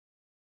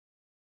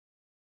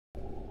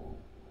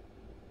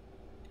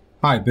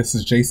Hi, this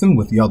is Jason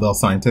with Yeldell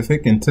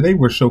Scientific, and today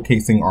we're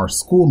showcasing our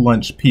School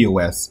Lunch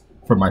POS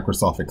for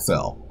Microsoft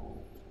Excel.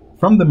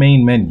 From the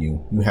main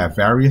menu, you have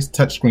various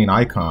touchscreen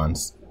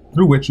icons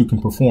through which you can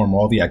perform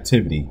all the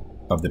activity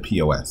of the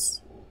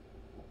POS.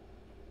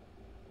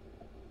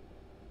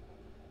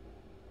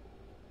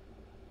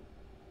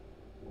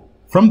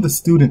 From the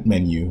Student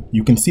menu,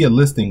 you can see a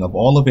listing of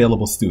all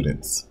available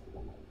students.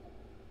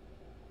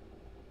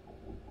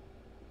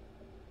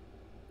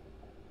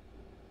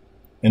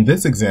 In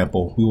this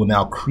example, we will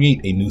now create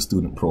a new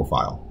student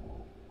profile.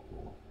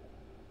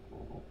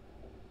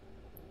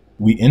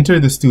 We enter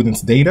the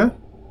student's data,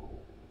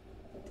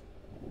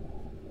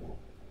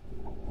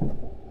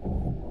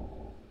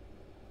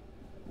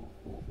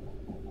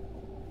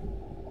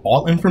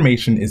 all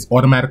information is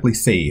automatically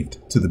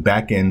saved to the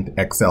back-end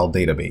Excel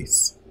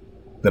database.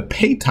 The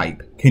pay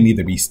type can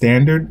either be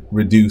standard,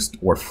 reduced,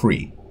 or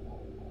free.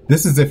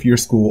 This is if your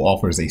school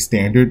offers a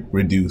standard,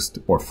 reduced,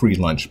 or free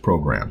lunch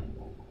program.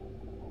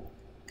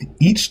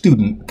 Each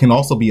student can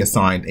also be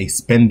assigned a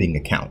spending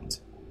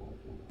account.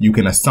 You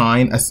can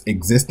assign an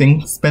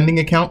existing spending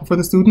account for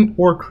the student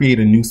or create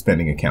a new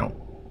spending account.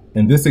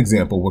 In this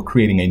example, we're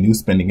creating a new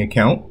spending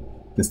account.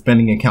 The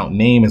spending account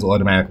name is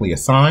automatically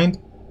assigned,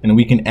 and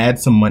we can add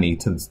some money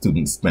to the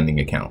student's spending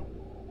account.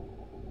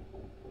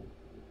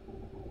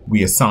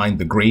 We assign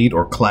the grade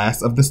or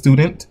class of the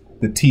student,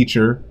 the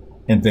teacher,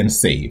 and then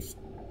save.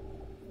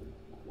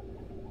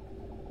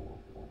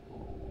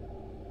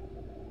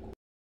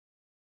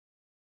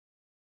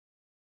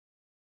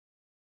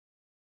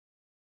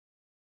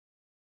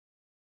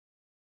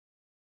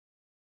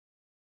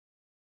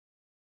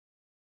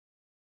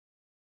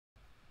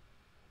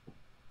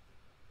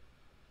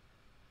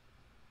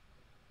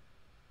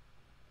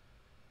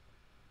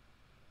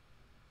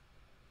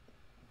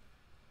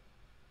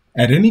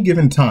 At any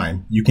given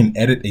time, you can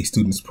edit a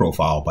student's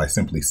profile by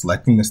simply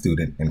selecting the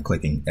student and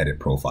clicking Edit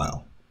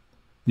Profile.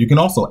 You can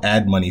also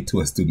add money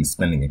to a student's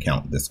spending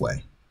account this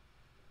way.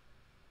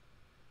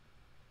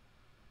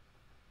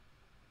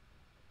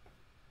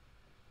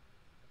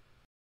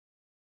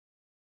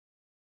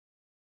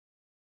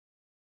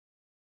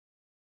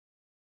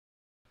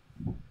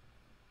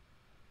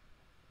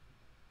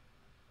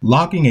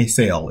 Logging a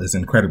sale is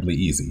incredibly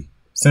easy.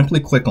 Simply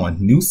click on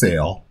New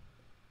Sale,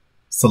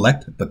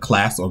 select the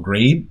class or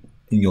grade,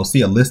 and you'll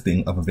see a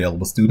listing of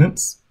available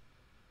students.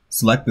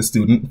 Select the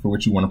student for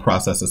which you want to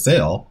process a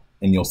sale,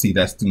 and you'll see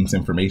that student's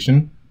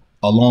information,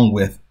 along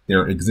with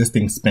their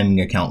existing spending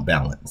account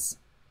balance.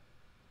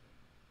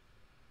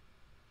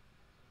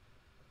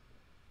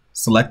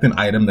 Select an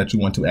item that you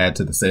want to add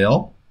to the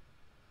sale,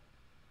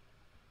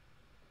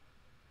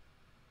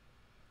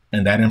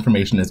 and that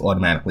information is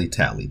automatically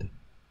tallied.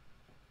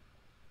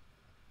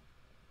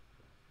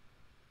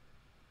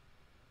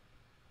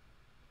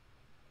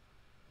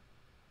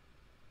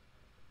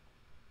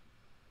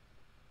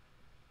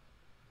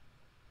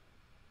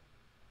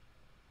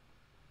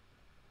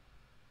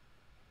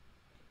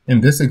 In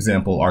this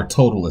example, our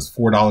total is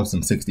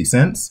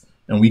 $4.60,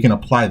 and we can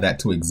apply that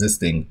to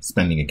existing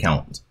spending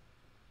account.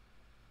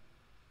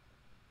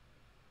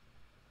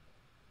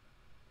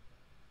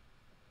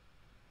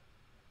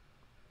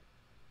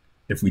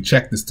 If we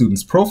check the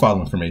student's profile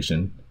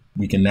information,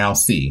 we can now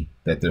see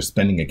that their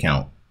spending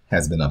account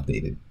has been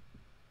updated.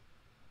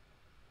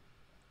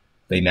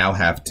 They now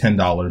have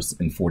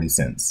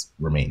 $10.40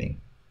 remaining.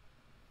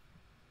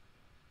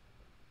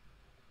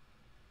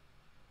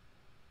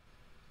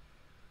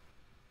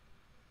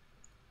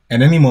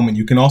 At any moment,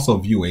 you can also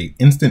view an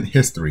instant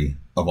history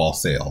of all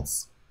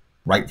sales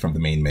right from the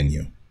main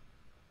menu.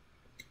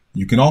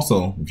 You can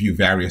also view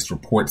various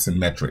reports and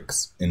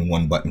metrics in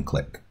one button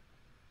click.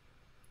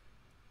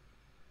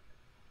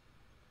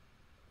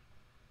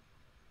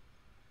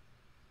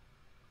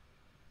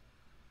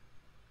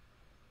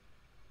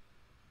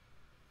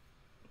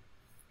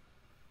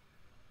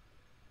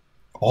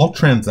 All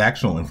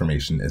transactional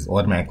information is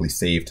automatically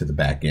saved to the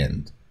back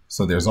end,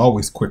 so there's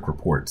always quick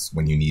reports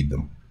when you need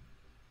them.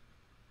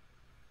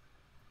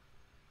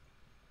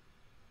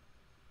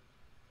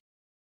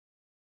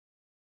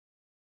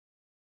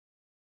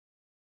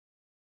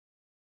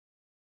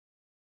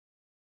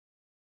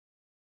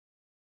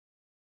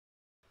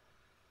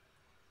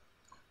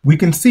 We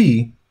can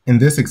see in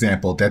this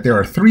example that there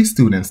are 3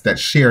 students that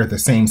share the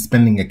same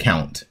spending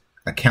account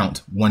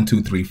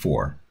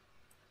 1234.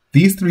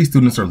 These 3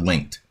 students are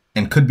linked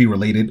and could be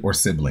related or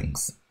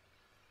siblings.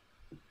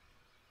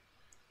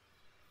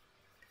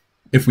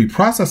 If we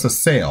process a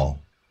sale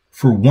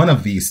for one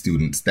of these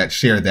students that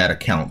share that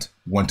account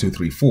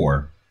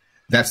 1234,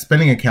 that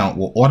spending account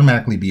will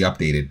automatically be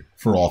updated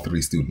for all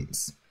 3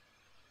 students.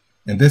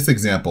 In this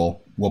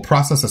example, we'll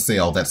process a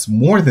sale that's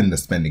more than the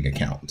spending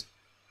account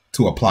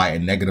to apply a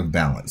negative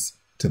balance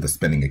to the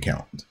spending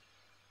account.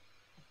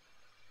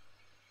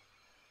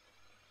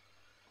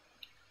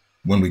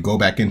 When we go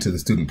back into the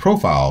student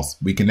profiles,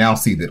 we can now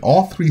see that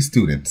all 3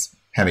 students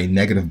have a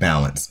negative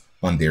balance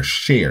on their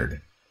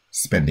shared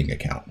spending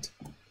account.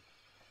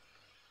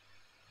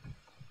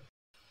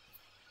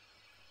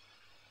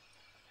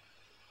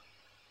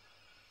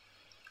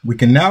 We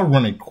can now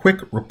run a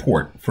quick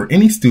report for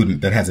any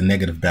student that has a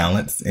negative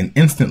balance, and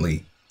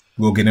instantly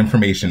we'll get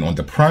information on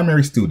the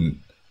primary student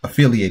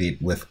affiliated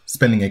with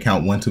spending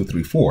account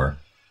 1234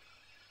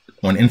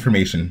 on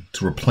information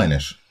to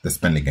replenish the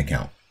spending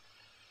account.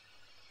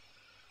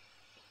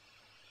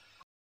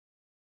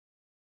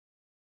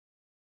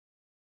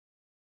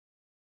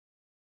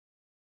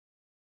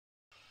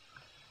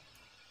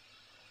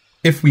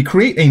 If we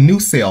create a new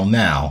sale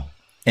now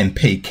and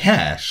pay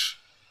cash,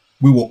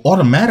 we will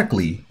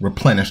automatically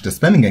replenish the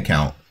spending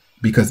account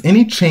because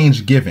any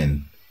change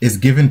given is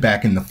given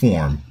back in the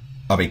form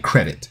of a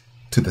credit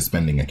to the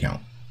spending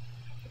account.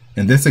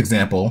 In this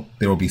example,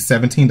 there will be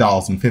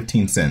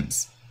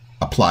 $17.15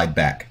 applied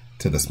back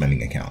to the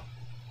spending account.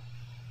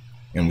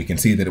 And we can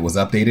see that it was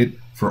updated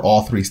for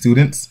all 3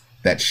 students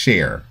that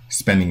share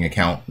spending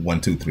account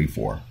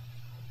 1234.